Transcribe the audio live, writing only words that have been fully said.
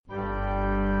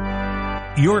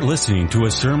You're listening to a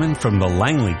sermon from the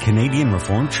Langley Canadian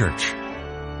Reformed Church.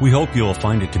 We hope you'll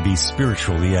find it to be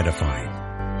spiritually edifying.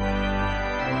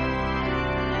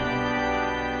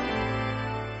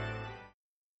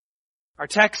 Our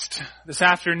text this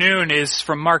afternoon is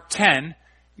from Mark 10.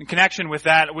 In connection with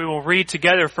that, we will read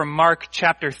together from Mark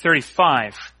chapter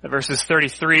 35, verses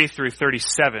 33 through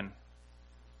 37.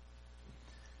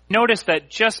 Notice that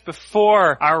just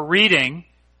before our reading,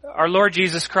 our Lord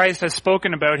Jesus Christ has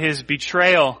spoken about his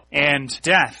betrayal and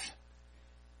death.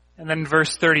 And then in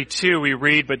verse 32 we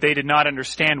read, "But they did not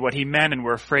understand what he meant and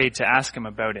were afraid to ask him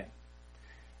about it."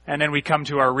 And then we come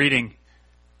to our reading.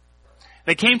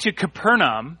 They came to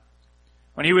Capernaum.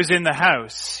 When he was in the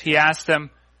house, he asked them,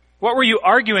 "What were you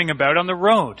arguing about on the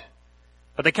road?"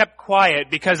 But they kept quiet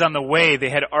because on the way they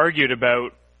had argued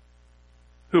about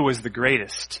who was the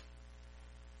greatest.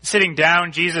 Sitting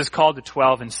down, Jesus called the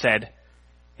 12 and said,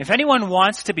 "If anyone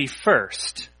wants to be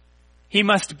first, he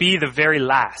must be the very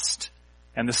last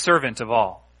and the servant of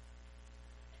all."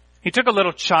 He took a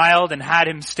little child and had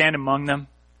him stand among them.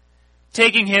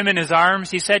 Taking him in his arms,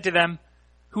 he said to them,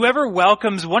 "Whoever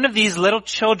welcomes one of these little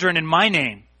children in my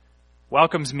name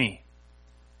welcomes me.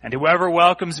 And whoever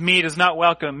welcomes me does not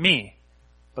welcome me,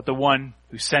 but the one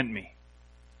who sent me."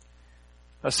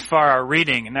 Thus far our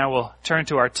reading, and now we'll turn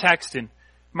to our text in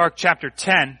Mark chapter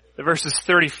 10. The verses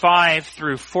 35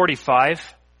 through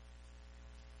 45.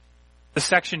 The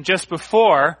section just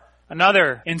before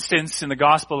another instance in the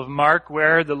Gospel of Mark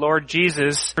where the Lord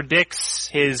Jesus predicts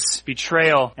his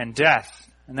betrayal and death.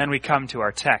 And then we come to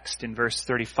our text in verse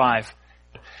 35.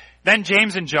 Then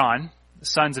James and John, the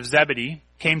sons of Zebedee,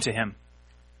 came to him.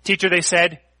 "Teacher," they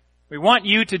said, "we want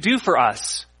you to do for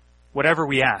us whatever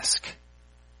we ask."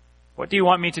 "What do you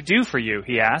want me to do for you?"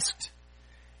 he asked.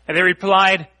 And they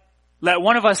replied, "Let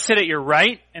one of us sit at your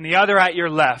right and the other at your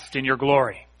left in your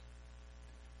glory."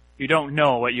 "You don't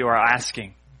know what you are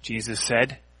asking," Jesus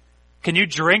said. "Can you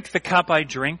drink the cup I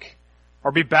drink,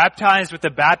 or be baptized with the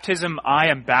baptism I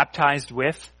am baptized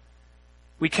with?"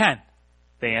 "We can,"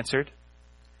 they answered.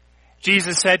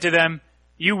 Jesus said to them,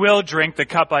 "You will drink the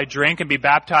cup I drink and be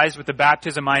baptized with the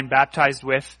baptism I am baptized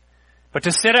with. But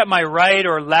to sit at my right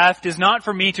or left is not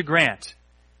for me to grant.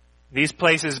 These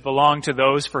places belong to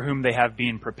those for whom they have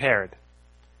been prepared."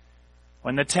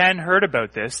 When the 10 heard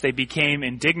about this, they became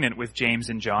indignant with James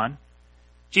and John.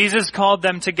 Jesus called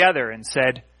them together and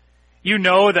said, "You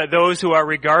know that those who are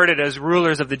regarded as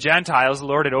rulers of the Gentiles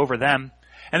lord it over them,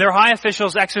 and their high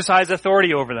officials exercise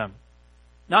authority over them.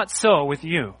 Not so with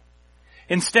you.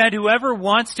 Instead, whoever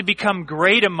wants to become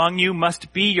great among you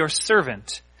must be your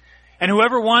servant, and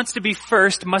whoever wants to be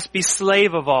first must be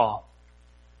slave of all.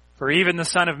 For even the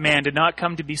Son of Man did not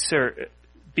come to be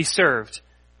served,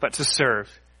 but to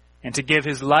serve, and to give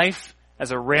his life as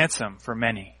a ransom for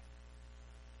many."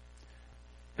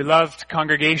 Beloved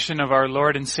congregation of our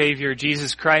Lord and Savior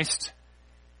Jesus Christ,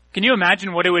 can you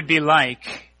imagine what it would be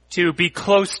like to be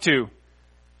close to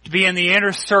be in the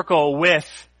inner circle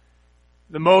with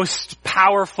the most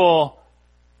powerful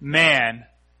man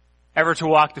ever to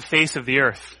walk the face of the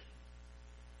earth?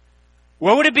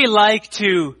 What would it be like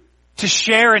to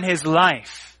share in his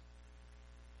life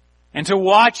and to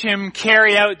watch him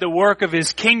carry out the work of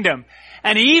his kingdom,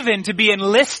 and even to be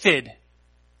enlisted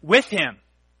with him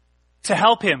to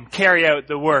help him carry out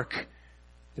the work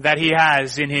that he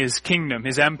has in his kingdom,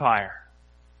 his empire?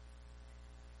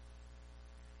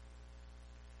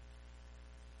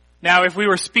 Now, if we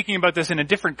were speaking about this in a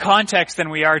different context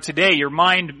than we are today, your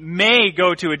mind may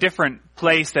go to a different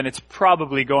place than it's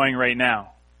probably going right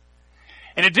now.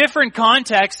 In a different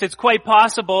context, it's quite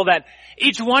possible that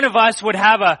each one of us would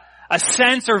have a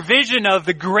sense or vision of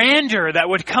the grandeur that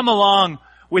would come along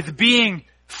with being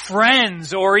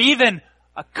friends or even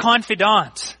a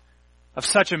confidant of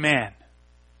such a man.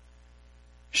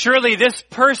 Surely this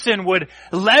person would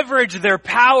leverage their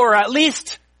power at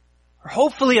least, or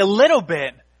hopefully a little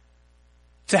bit,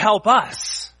 to help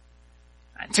us,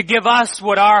 and to give us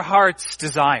what our hearts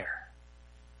desire.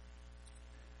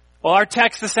 Well, our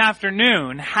text this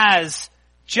afternoon has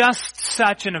just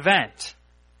such an event,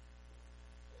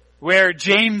 where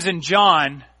James and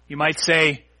John, you might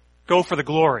say, go for the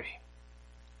glory.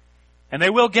 And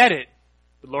they will get it,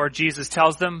 the Lord Jesus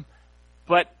tells them,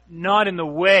 but not in the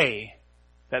way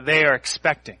that they are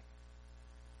expecting.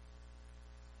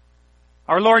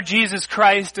 Our Lord Jesus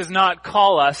Christ does not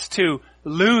call us to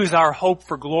lose our hope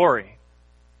for glory.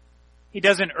 He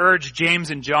doesn't urge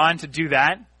James and John to do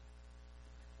that.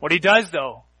 What he does,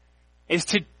 though, is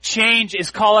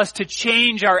call us to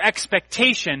change our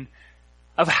expectation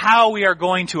of how we are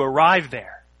going to arrive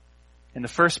there in the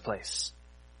first place.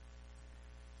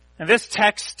 And this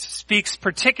text speaks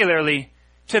particularly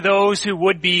to those who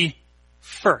would be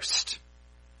first,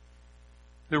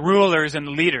 the rulers and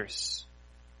the leaders.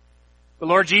 The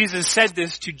Lord Jesus said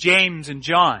this to James and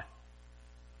John.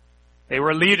 They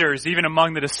were leaders even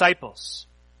among the disciples.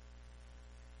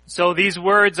 So these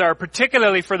words are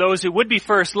particularly for those who would be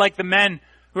first, like the men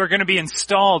who are going to be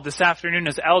installed this afternoon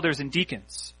as elders and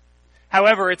deacons.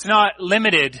 However, it's not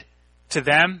limited to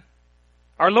them.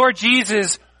 Our Lord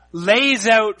Jesus lays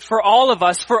out for all of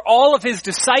us, for all of his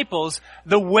disciples,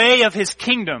 the way of his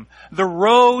kingdom, the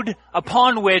road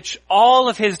upon which all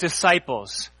of his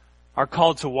disciples are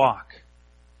called to walk.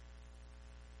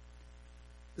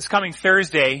 This coming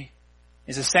Thursday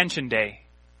is Ascension Day,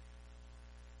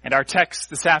 and our text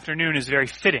this afternoon is very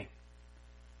fitting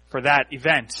for that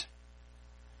event.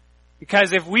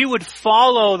 Because if we would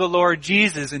follow the Lord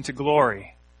Jesus into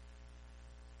glory,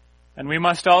 then we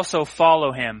must also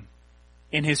follow him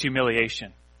in his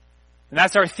humiliation. And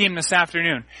that's our theme this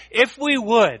afternoon. If we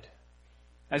would,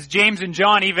 as James and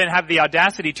John even have the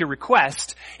audacity to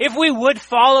request, if we would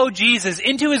follow Jesus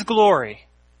into his glory,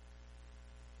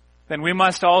 then we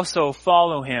must also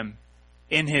follow him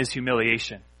in his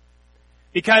humiliation.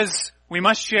 Because we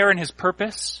must share in his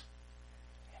purpose,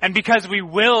 and because we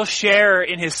will share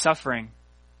in his suffering,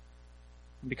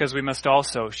 and because we must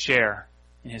also share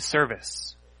in his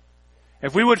service.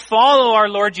 If we would follow our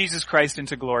Lord Jesus Christ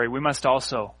into glory, we must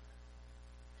also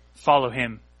follow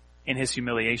him in his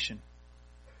humiliation.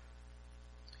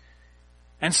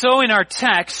 And so in our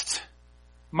text,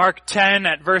 Mark 10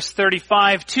 at verse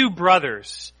 35, two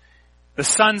brothers, the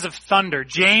sons of thunder,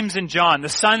 James and John, the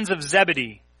sons of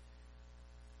Zebedee,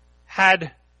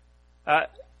 had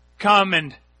come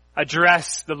and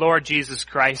addressed the Lord Jesus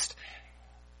Christ.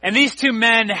 And these two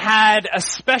men had a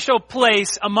special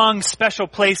place among special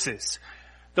places.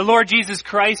 The Lord Jesus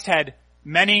Christ had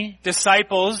many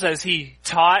disciples as he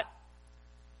taught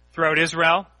throughout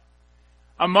Israel.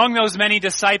 Among those many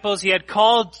disciples, he had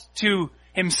called to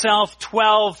himself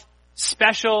 12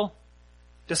 special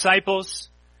disciples.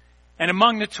 And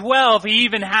among the 12, he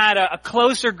even had a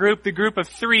closer group, the group of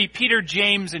 3, Peter,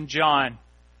 James, and John,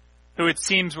 who it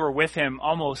seems were with him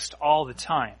almost all the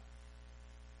time.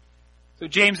 So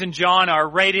James and John are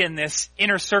right in this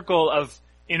inner circle of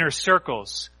inner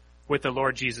circles with the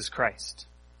Lord Jesus Christ.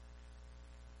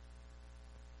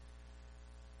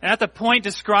 And at the point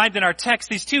described in our text,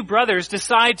 these two brothers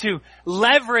decide to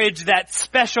leverage that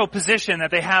special position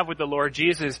that they have with the Lord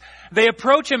Jesus. They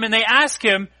approach him and they ask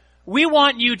him, "We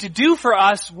want you to do for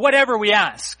us whatever we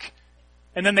ask."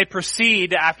 And then they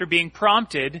proceed, after being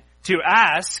prompted, to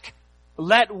ask,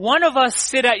 "Let one of us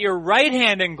sit at your right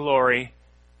hand in glory,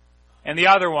 and the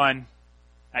other one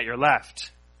at your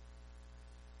left."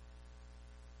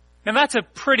 Now that's a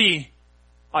pretty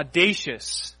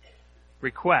audacious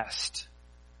request.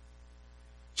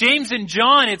 James and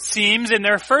John, it seems, in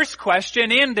their first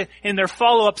question and in their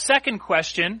follow-up second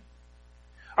question,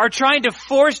 are trying to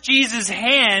force Jesus'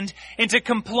 hand into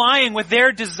complying with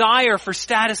their desire for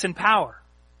status and power.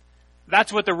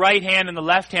 That's what the right hand and the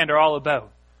left hand are all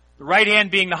about. The right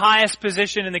hand being the highest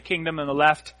position in the kingdom and the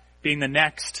left being the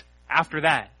next after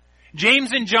that.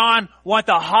 James and John want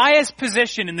the highest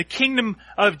position in the kingdom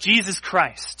of Jesus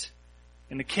Christ,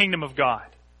 in the kingdom of God.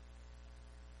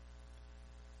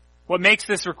 What makes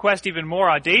this request even more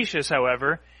audacious,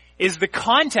 however, is the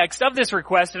context of this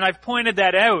request, and I've pointed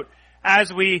that out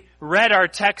as we read our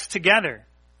text together.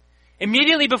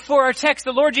 Immediately before our text,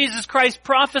 the Lord Jesus Christ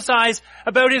prophesies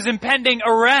about his impending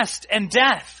arrest and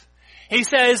death. He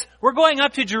says, "We're going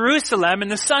up to Jerusalem, and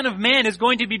the Son of Man is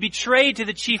going to be betrayed to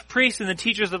the chief priests and the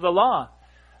teachers of the law.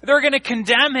 They're going to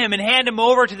condemn him and hand him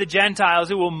over to the Gentiles,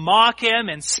 who will mock him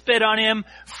and spit on him,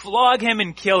 flog him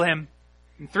and kill him.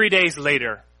 And 3 days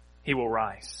later, he will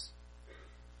rise."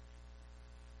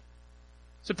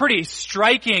 It's a pretty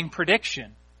striking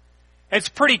prediction. It's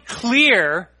pretty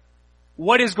clear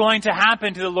what is going to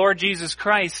happen to the Lord Jesus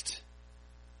Christ.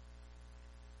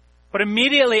 But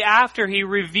immediately after he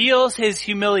reveals his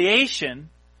humiliation,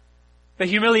 the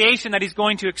humiliation that he's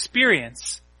going to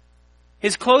experience,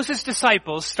 his closest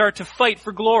disciples start to fight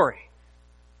for glory.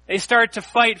 They start to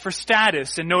fight for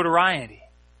status and notoriety.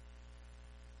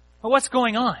 But what's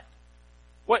going on?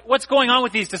 What's going on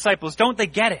with these disciples? Don't they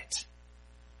get it?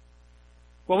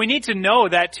 Well, we need to know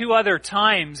that 2 other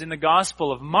times in the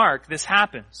Gospel of Mark this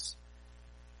happens.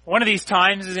 One of these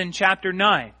times is in chapter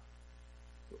 9,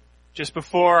 just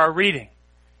before our reading.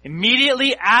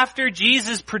 Immediately after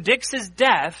Jesus predicts his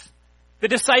death, the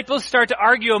disciples start to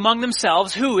argue among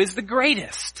themselves who is the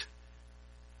greatest.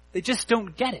 They just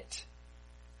don't get it.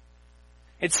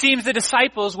 It seems the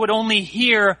disciples would only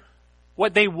hear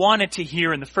what they wanted to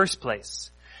hear in the first place.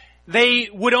 they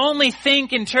would only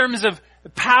think in terms of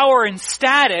power and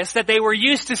status that they were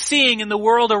used to seeing in the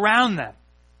world around them.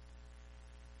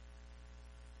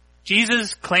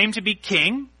 Jesus claimed to be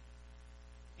king.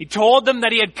 He told them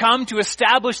that he had come to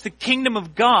establish the kingdom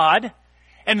of God,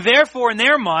 and therefore, in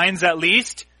their minds at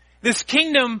least, this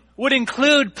kingdom would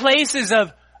include places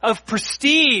of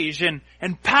prestige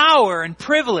and power and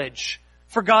privilege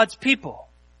for God's people.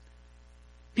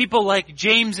 People like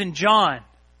James and John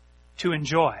to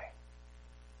enjoy.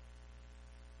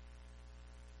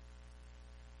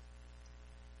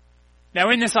 Now,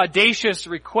 in this audacious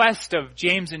request of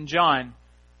James and John,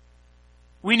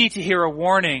 we need to hear a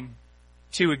warning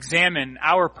to examine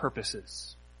our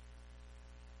purposes.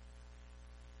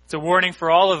 It's a warning for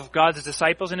all of God's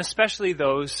disciples, and especially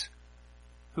those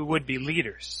who would be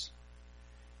leaders.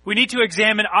 We need to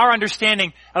examine our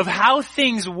understanding of how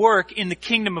things work in the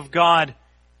kingdom of God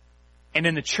and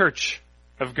in the church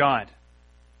of God.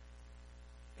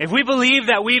 If we believe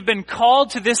that we've been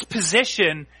called to this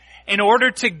position in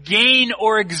order to gain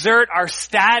or exert our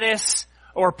status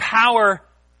or power,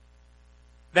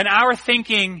 then our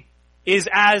thinking is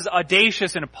as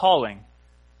audacious and appalling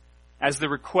as the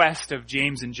request of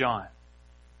James and John.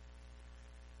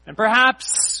 And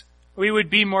perhaps we would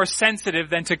be more sensitive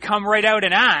than to come right out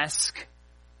and ask,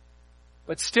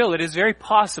 but still it is very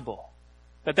possible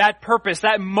that that purpose,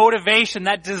 that motivation,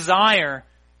 that desire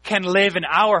can live in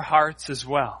our hearts as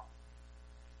well.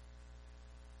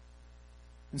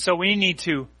 And so we need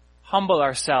to humble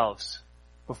ourselves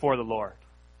before the Lord.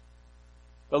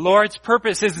 The Lord's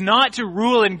purpose is not to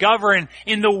rule and govern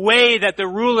in the way that the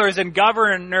rulers and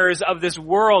governors of this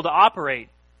world operate.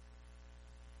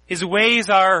 His ways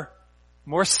are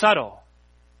more subtle,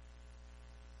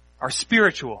 are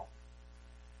spiritual,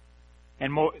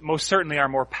 and most certainly are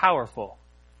more powerful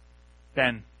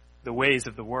than the ways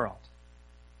of the world.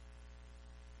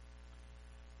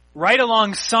 Right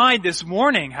alongside this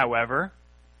warning, however,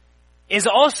 is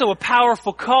also a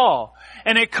powerful call.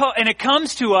 And it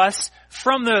comes to us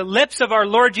from the lips of our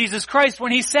Lord Jesus Christ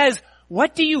when he says,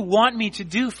 "What do you want me to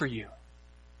do for you?"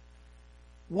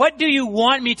 What do you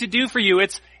want me to do for you?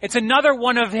 It's another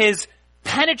one of his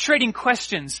penetrating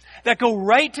questions that go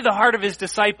right to the heart of his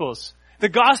disciples. The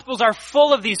Gospels are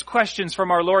full of these questions from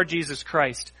our Lord Jesus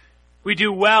Christ. We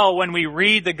do well when we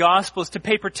read the Gospels to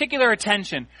pay particular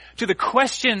attention to the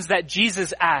questions that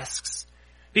Jesus asks,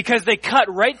 because they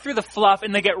cut right through the fluff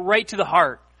and they get right to the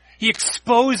heart. He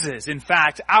exposes, in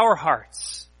fact, our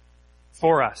hearts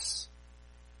for us.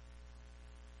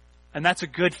 And that's a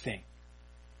good thing.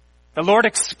 The Lord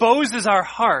exposes our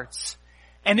hearts,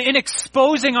 and in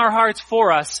exposing our hearts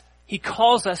for us, he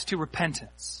calls us to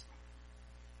repentance.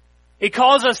 He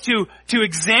calls us to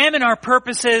examine our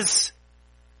purposes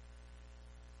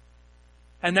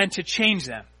and then to change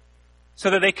them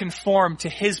so that they conform to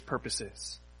his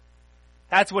purposes.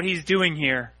 That's what he's doing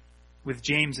here with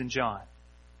James and John.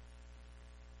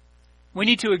 We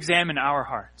need to examine our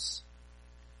hearts.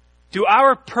 Do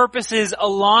our purposes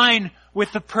align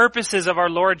with the purposes of our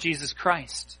Lord Jesus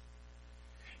Christ?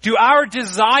 Do our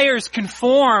desires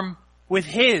conform with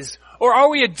his? Or are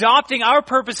we adopting our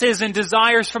purposes and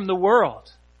desires from the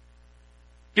world?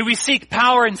 Do we seek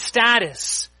power and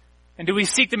status? And do we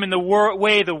seek them in the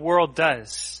way the world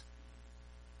does?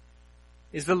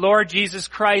 Is the Lord Jesus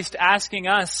Christ asking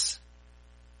us,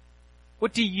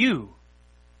 what do you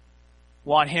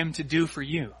want him to do for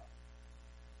you?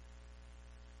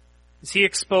 Is he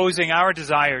exposing our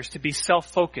desires to be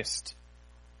self-focused,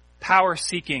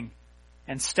 power-seeking,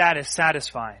 and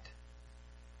status-satisfied?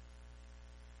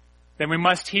 Then we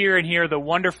must hear the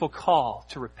wonderful call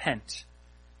to repent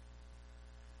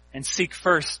and seek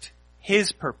first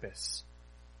his purpose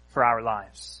for our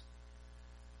lives.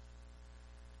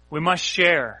 We must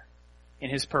share in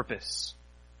his purpose.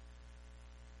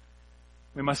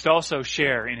 We must also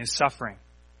share in his suffering.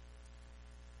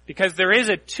 Because there is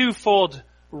a twofold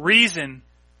reason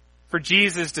for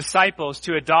Jesus' disciples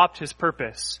to adopt his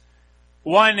purpose.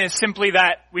 One is simply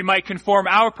that we might conform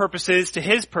our purposes to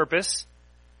his purpose.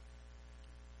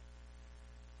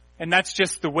 And that's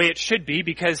just the way it should be,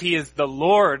 because he is the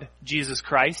Lord Jesus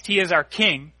Christ. He is our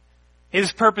King.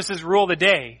 His purposes rule the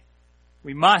day.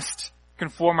 We must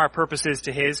conform our purposes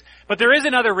to his. But there is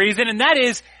another reason, and that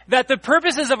is that the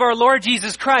purposes of our Lord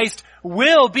Jesus Christ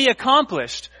will be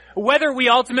accomplished. Whether we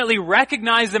ultimately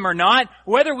recognize them or not,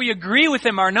 whether we agree with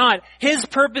them or not, his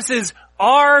purposes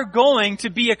are going to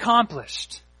be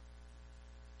accomplished.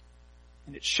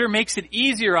 And it sure makes it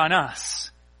easier on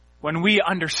us when we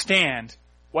understand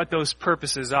what those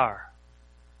purposes are.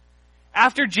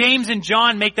 After James and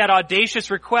John make that audacious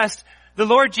request, the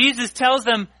Lord Jesus tells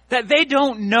them that they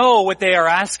don't know what they are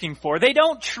asking for. They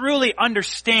don't truly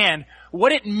understand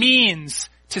what it means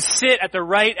to sit at the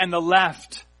right and the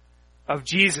left of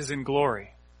Jesus in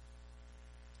glory.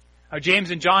 Now,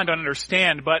 James and John don't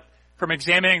understand, but from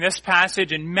examining this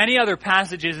passage and many other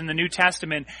passages in the New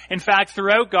Testament, in fact,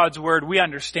 throughout God's Word, we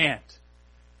understand.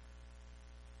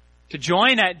 To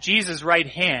join at Jesus' right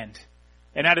hand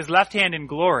and at his left hand in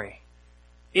glory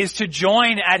is to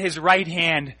join at his right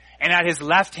hand and at his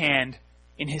left hand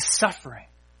in his suffering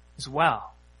as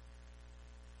well.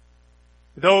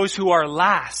 Those who are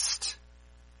last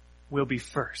will be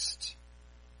first.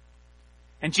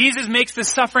 And Jesus makes the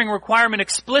suffering requirement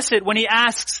explicit when he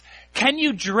asks, can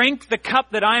you drink the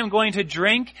cup that I am going to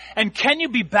drink? And can you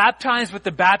be baptized with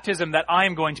the baptism that I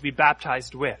am going to be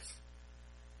baptized with?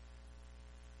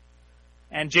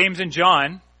 And James and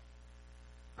John,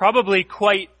 probably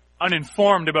quite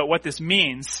uninformed about what this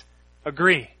means,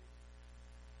 agree.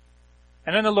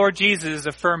 And then the Lord Jesus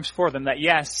affirms for them that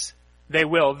yes, they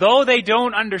will. Though they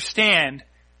don't understand,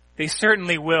 they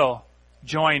certainly will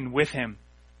join with him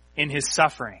in his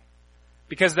suffering.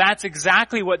 Because that's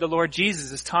exactly what the Lord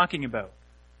Jesus is talking about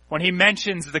when he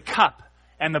mentions the cup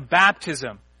and the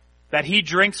baptism that he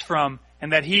drinks from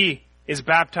and that he is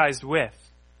baptized with.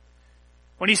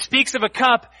 When he speaks of a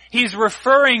cup, he's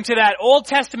referring to that Old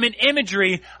Testament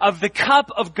imagery of the cup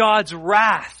of God's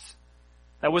wrath.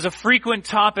 That was a frequent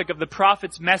topic of the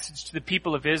prophet's message to the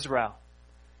people of Israel.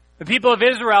 The people of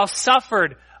Israel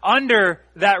suffered under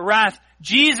that wrath.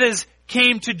 Jesus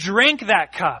came to drink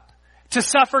that cup, to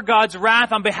suffer God's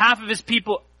wrath on behalf of his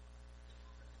people.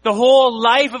 The whole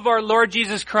life of our Lord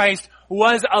Jesus Christ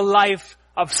was a life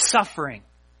of suffering.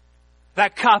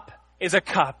 That cup is a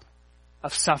cup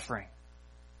of suffering.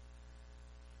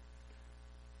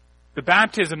 The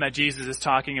baptism that Jesus is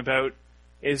talking about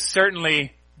is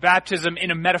certainly baptism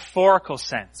in a metaphorical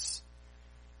sense.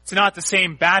 It's not the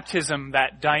same baptism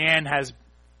that Diane has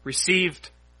received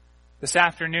this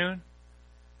afternoon.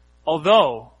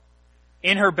 Although,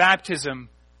 in her baptism,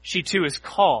 she too is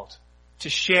called to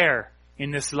share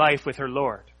in this life with her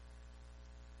Lord.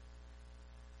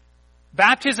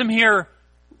 Baptism here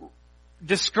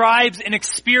describes an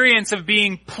experience of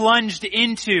being plunged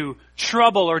into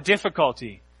trouble or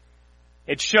difficulty.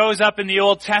 It shows up in the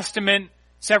Old Testament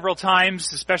several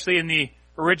times, especially in the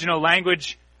original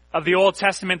language of the Old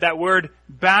Testament, that word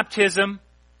baptism.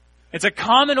 It's a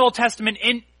common Old Testament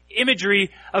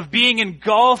imagery of being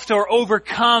engulfed or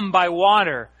overcome by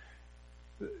water.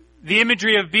 The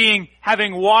imagery of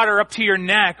having water up to your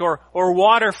neck or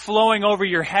water flowing over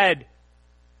your head,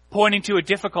 pointing to a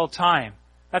difficult time.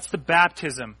 That's the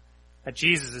baptism that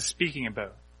Jesus is speaking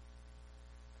about.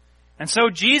 And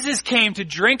so Jesus came to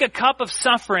drink a cup of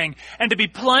suffering and to be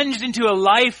plunged into a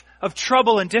life of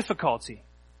trouble and difficulty.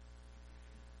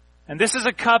 And this is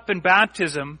a cup in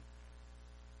baptism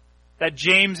that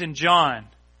James and John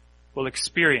will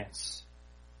experience.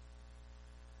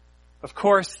 Of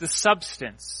course, the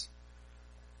substance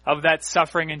of that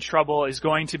suffering and trouble is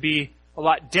going to be a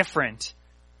lot different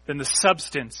than the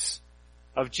substance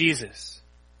of Jesus.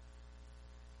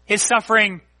 His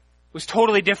suffering was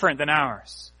totally different than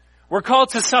ours. We're called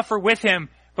to suffer with him,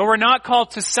 but we're not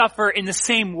called to suffer in the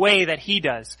same way that he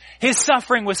does. His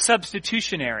suffering was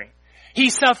substitutionary. He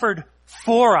suffered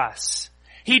for us.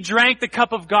 He drank the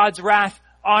cup of God's wrath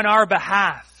on our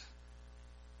behalf.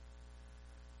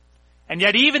 And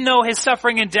yet, even though his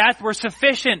suffering and death were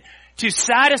sufficient to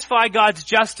satisfy God's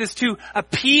justice, to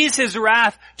appease his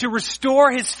wrath, to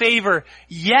restore his favor,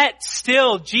 yet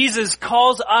still Jesus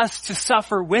calls us to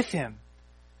suffer with him,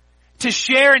 to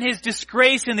share in his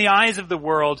disgrace in the eyes of the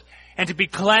world, and to be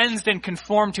cleansed and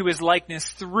conformed to his likeness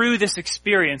through this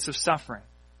experience of suffering.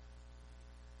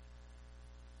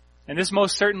 And this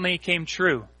most certainly came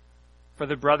true for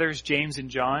the brothers James and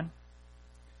John.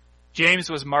 James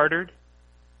was martyred.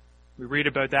 We read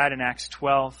about that in Acts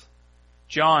 12.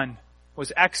 John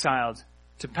was exiled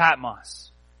to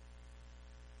Patmos.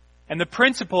 And the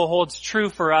principle holds true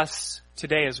for us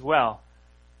today as well.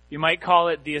 You might call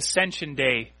it the Ascension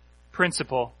Day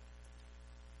principle.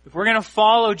 If we're going to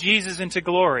follow Jesus into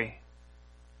glory,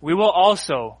 we will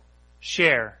also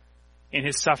share in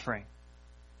his suffering.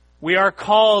 We are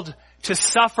called to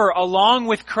suffer along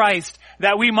with Christ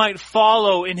that we might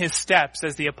follow in his steps,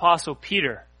 as the Apostle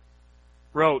Peter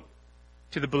wrote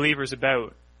to the believers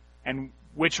about, and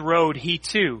which road he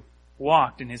too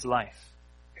walked in his life.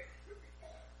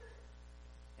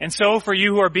 And so for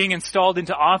you who are being installed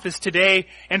into office today,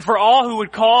 and for all who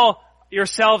would call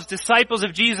yourselves disciples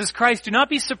of Jesus Christ, do not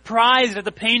be surprised at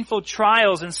the painful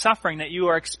trials and suffering that you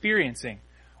are experiencing,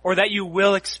 or that you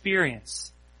will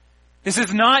experience. This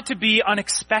is not to be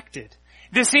unexpected.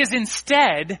 This is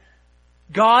instead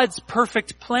God's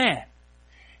perfect plan.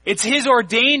 It's His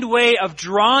ordained way of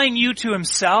drawing you to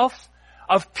Himself,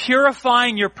 of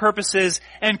purifying your purposes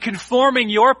and conforming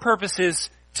your purposes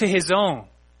to His own.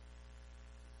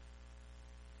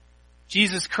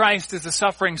 Jesus Christ is the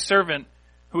suffering servant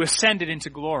who ascended into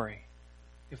glory.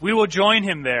 If we will join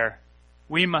Him there,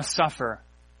 we must suffer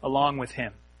along with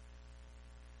Him.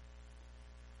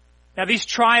 Now these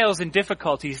trials and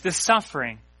difficulties, this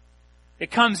suffering, it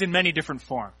comes in many different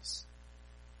forms.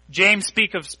 James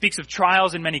speaks of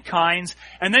trials in many kinds,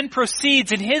 and then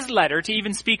proceeds in his letter to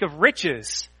even speak of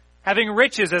riches, having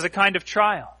riches as a kind of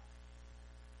trial.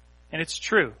 And it's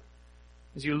true,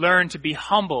 as you learn to be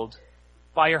humbled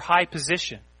by your high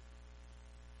position.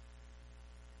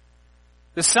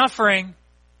 The suffering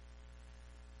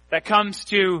that comes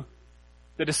to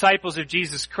the disciples of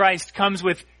Jesus Christ comes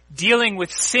with dealing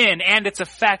with sin and its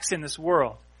effects in this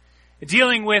world,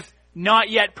 dealing with not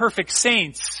yet perfect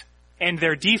saints and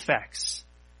their defects,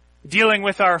 dealing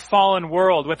with our fallen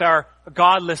world, with our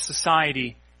godless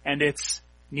society and its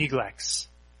neglects.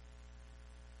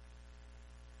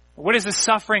 What does the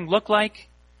suffering look like?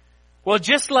 Well,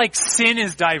 just like sin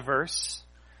is diverse,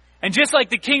 and just like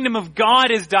the kingdom of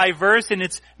God is diverse in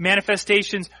its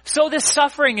manifestations, so this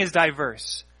suffering is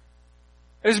diverse.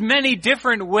 There's many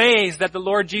different ways that the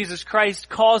Lord Jesus Christ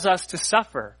calls us to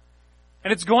suffer.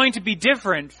 And it's going to be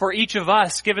different for each of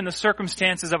us, given the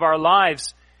circumstances of our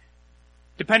lives,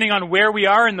 depending on where we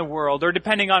are in the world, or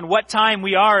depending on what time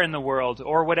we are in the world,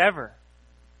 or whatever.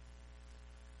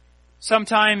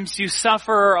 Sometimes you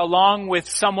suffer along with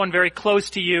someone very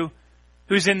close to you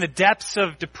who's in the depths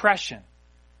of depression.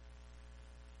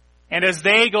 And as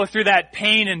they go through that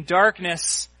pain and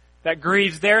darkness that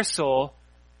grieves their soul,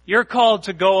 you're called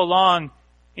to go along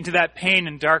into that pain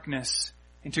and darkness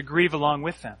and to grieve along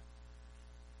with them.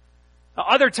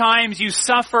 Other times you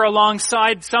suffer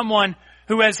alongside someone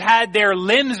who has had their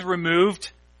limbs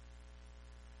removed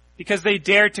because they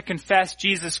dared to confess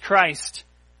Jesus Christ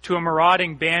to a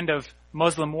marauding band of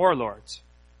Muslim warlords.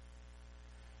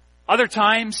 Other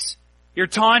times you're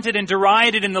taunted and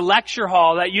derided in the lecture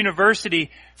hall at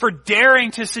university for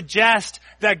daring to suggest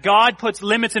that God puts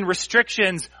limits and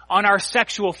restrictions on our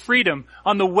sexual freedom,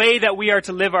 on the way that we are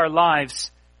to live our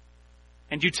lives.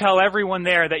 And you tell everyone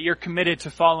there that you're committed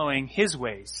to following His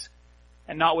ways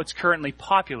and not what's currently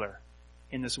popular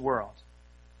in this world.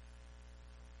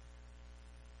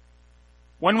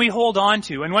 When we hold on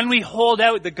to and when we hold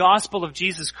out the gospel of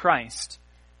Jesus Christ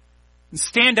and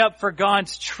stand up for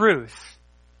God's truth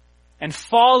and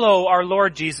follow our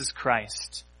Lord Jesus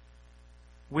Christ,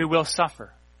 we will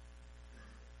suffer.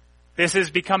 This is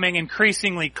becoming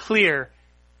increasingly clear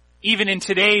even in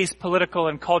today's political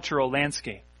and cultural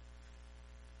landscape.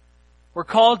 We're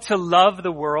called to love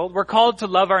the world. We're called to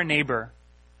love our neighbor.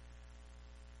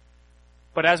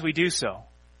 But as we do so,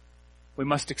 we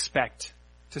must expect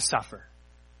to suffer.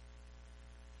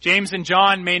 James and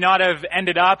John may not have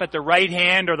ended up at the right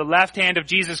hand or the left hand of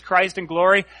Jesus Christ in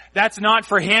glory. That's not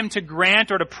for Him to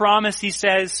grant or to promise, he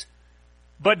says.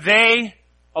 But they,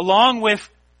 along with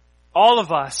all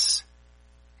of us,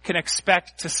 can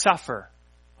expect to suffer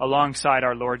alongside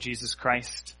our Lord Jesus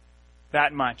Christ.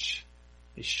 That much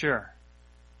is sure.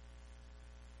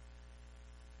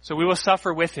 So we will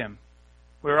suffer with Him.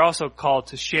 We are also called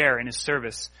to share in His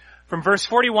service. From verse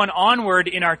 41 onward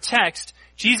in our text,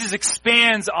 Jesus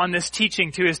expands on this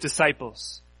teaching to His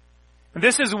disciples. And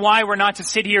this is why we're not to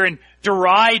sit here and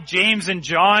deride James and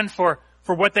John for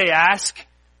what they ask.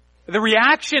 The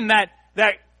reaction that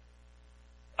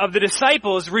of the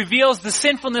disciples reveals the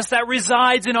sinfulness that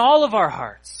resides in all of our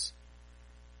hearts.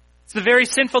 It's the very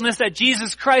sinfulness that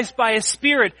Jesus Christ, by His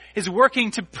Spirit, is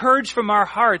working to purge from our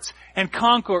hearts and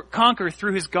conquer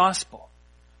through His gospel.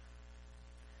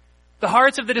 The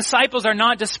hearts of the disciples are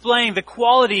not displaying the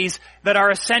qualities that are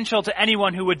essential to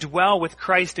anyone who would dwell with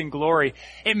Christ in glory.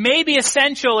 It may be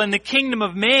essential in the kingdom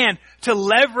of man to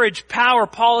leverage power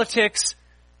politics.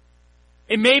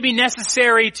 It may be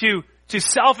necessary to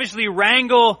selfishly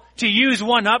wrangle, to use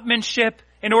one-upmanship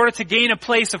in order to gain a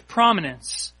place of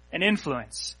prominence and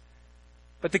influence.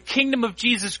 But the kingdom of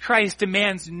Jesus Christ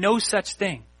demands no such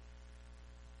thing.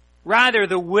 Rather,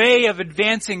 the way of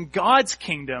advancing God's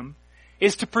kingdom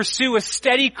is to pursue a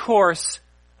steady course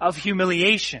of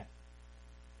humiliation.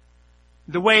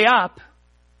 The way up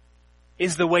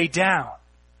is the way down.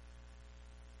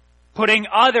 Putting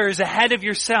others ahead of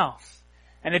yourself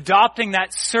and adopting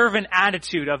that servant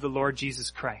attitude of the Lord Jesus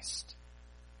Christ.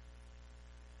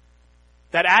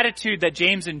 That attitude that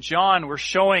James and John were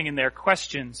showing in their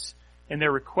questions, in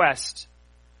their request,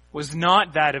 was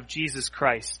not that of Jesus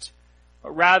Christ,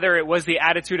 but rather it was the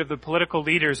attitude of the political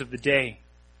leaders of the day.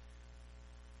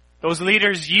 Those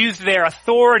leaders used their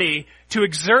authority to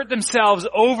exert themselves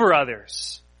over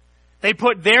others. They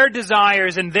put their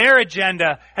desires and their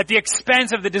agenda at the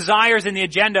expense of the desires and the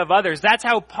agenda of others. That's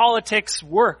how politics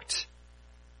worked.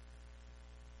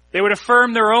 They would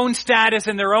affirm their own status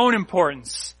and their own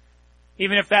importance,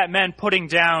 even if that meant putting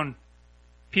down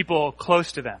people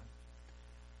close to them.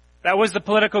 That was the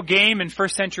political game in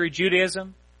first century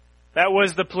Judaism. That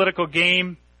was the political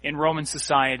game in Roman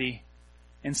society.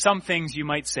 And some things, you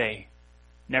might say,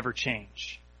 never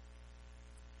change.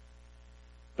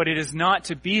 But it is not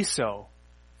to be so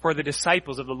for the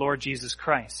disciples of the Lord Jesus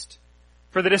Christ.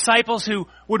 For the disciples who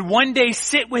would one day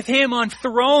sit with Him on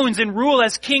thrones and rule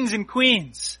as kings and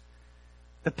queens.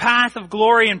 The path of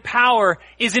glory and power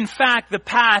is in fact the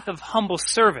path of humble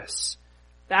service.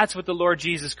 That's what the Lord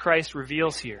Jesus Christ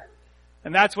reveals here.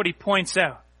 And that's what He points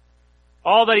out.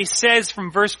 All that He says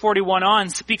from verse 41 on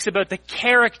speaks about the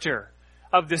character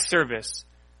of this service.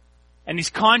 And He's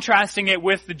contrasting it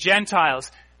with the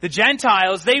Gentiles. The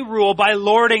Gentiles, they rule by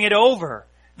lording it over.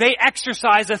 They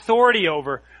exercise authority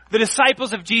over. The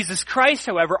disciples of Jesus Christ,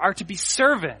 however, are to be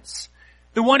servants.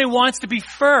 The one who wants to be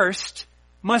first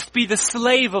must be the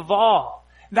slave of all.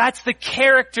 That's the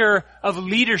character of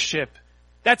leadership.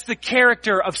 That's the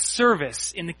character of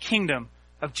service in the kingdom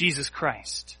of Jesus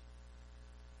Christ.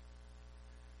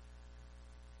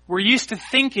 We're used to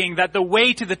thinking that the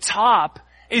way to the top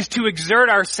is to exert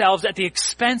ourselves at the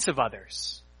expense of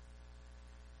others.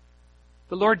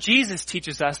 The Lord Jesus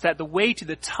teaches us that the way to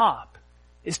the top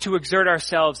is to exert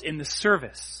ourselves in the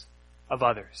service of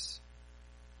others.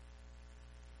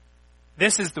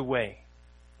 This is the way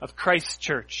of Christ's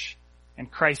church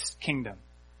and Christ's kingdom.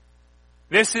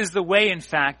 This is the way, in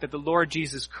fact, that the Lord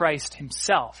Jesus Christ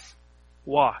Himself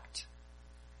walked.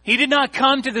 He did not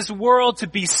come to this world to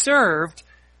be served,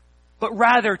 but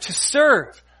rather to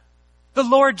serve. The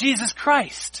Lord Jesus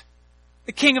Christ,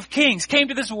 the King of Kings, came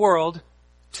to this world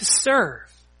to serve.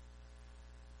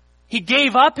 He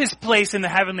gave up His place in the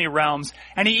heavenly realms,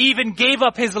 and He even gave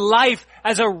up His life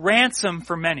as a ransom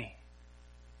for many.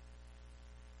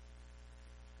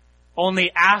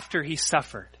 Only after He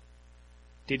suffered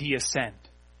did He ascend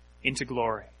into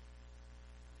glory.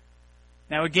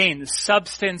 Now again, the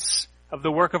substance of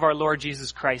the work of our Lord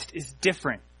Jesus Christ is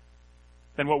different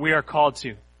than what we are called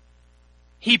to.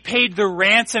 He paid the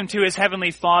ransom to His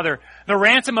heavenly Father, the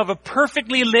ransom of a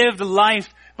perfectly lived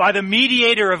life by the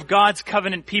mediator of God's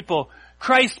covenant people.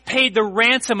 Christ paid the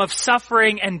ransom of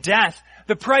suffering and death.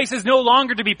 The price is no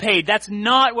longer to be paid. That's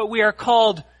not what we are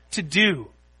called to do.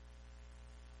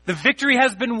 The victory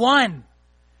has been won.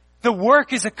 The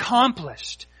work is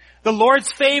accomplished. The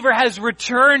Lord's favor has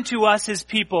returned to us, His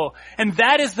people, and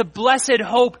that is the blessed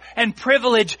hope and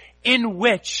privilege in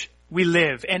which we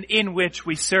live and in which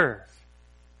we serve.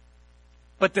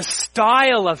 But the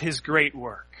style of His great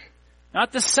work,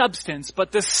 not the substance,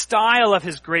 but the style of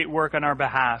His great work on our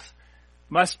behalf,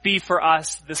 must be for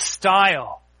us the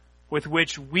style with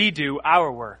which we do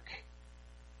our work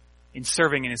in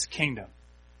serving in His kingdom,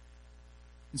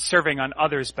 in serving on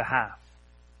others' behalf.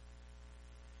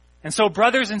 And so,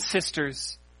 brothers and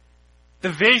sisters,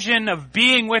 the vision of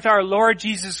being with our Lord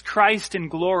Jesus Christ in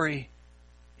glory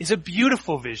is a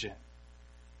beautiful vision.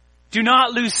 Do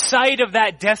not lose sight of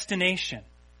that destination,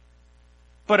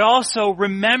 but also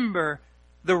remember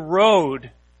the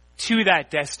road to that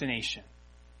destination.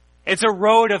 It's a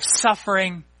road of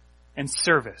suffering and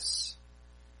service.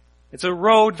 It's a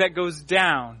road that goes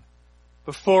down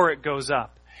before it goes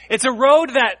up. It's a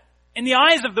road that, in the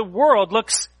eyes of the world,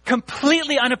 looks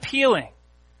completely unappealing.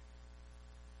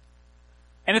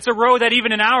 And it's a road that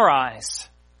even in our eyes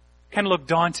can look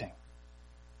daunting.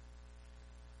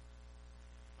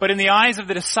 But in the eyes of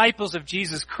the disciples of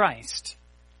Jesus Christ,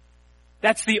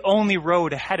 that's the only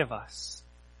road ahead of us.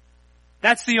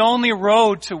 That's the only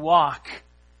road to walk.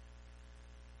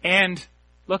 And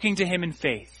looking to Him in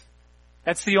faith,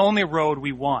 that's the only road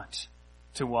we want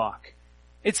to walk.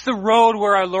 It's the road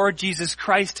where our Lord Jesus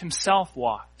Christ Himself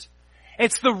walked.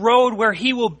 It's the road where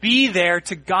He will be there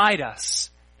to guide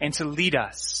us and to lead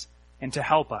us and to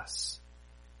help us.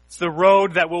 It's the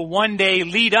road that will one day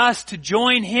lead us to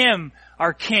join Him,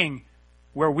 our King,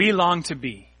 where we long to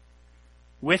be,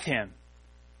 with Him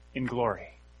in glory.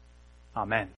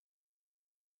 Amen.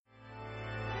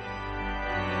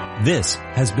 This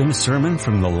has been a sermon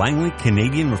from the Langley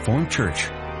Canadian Reformed Church.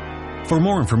 For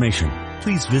more information,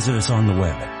 please visit us on the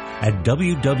web at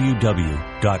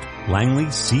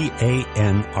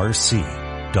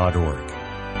www.langleycanrc.org.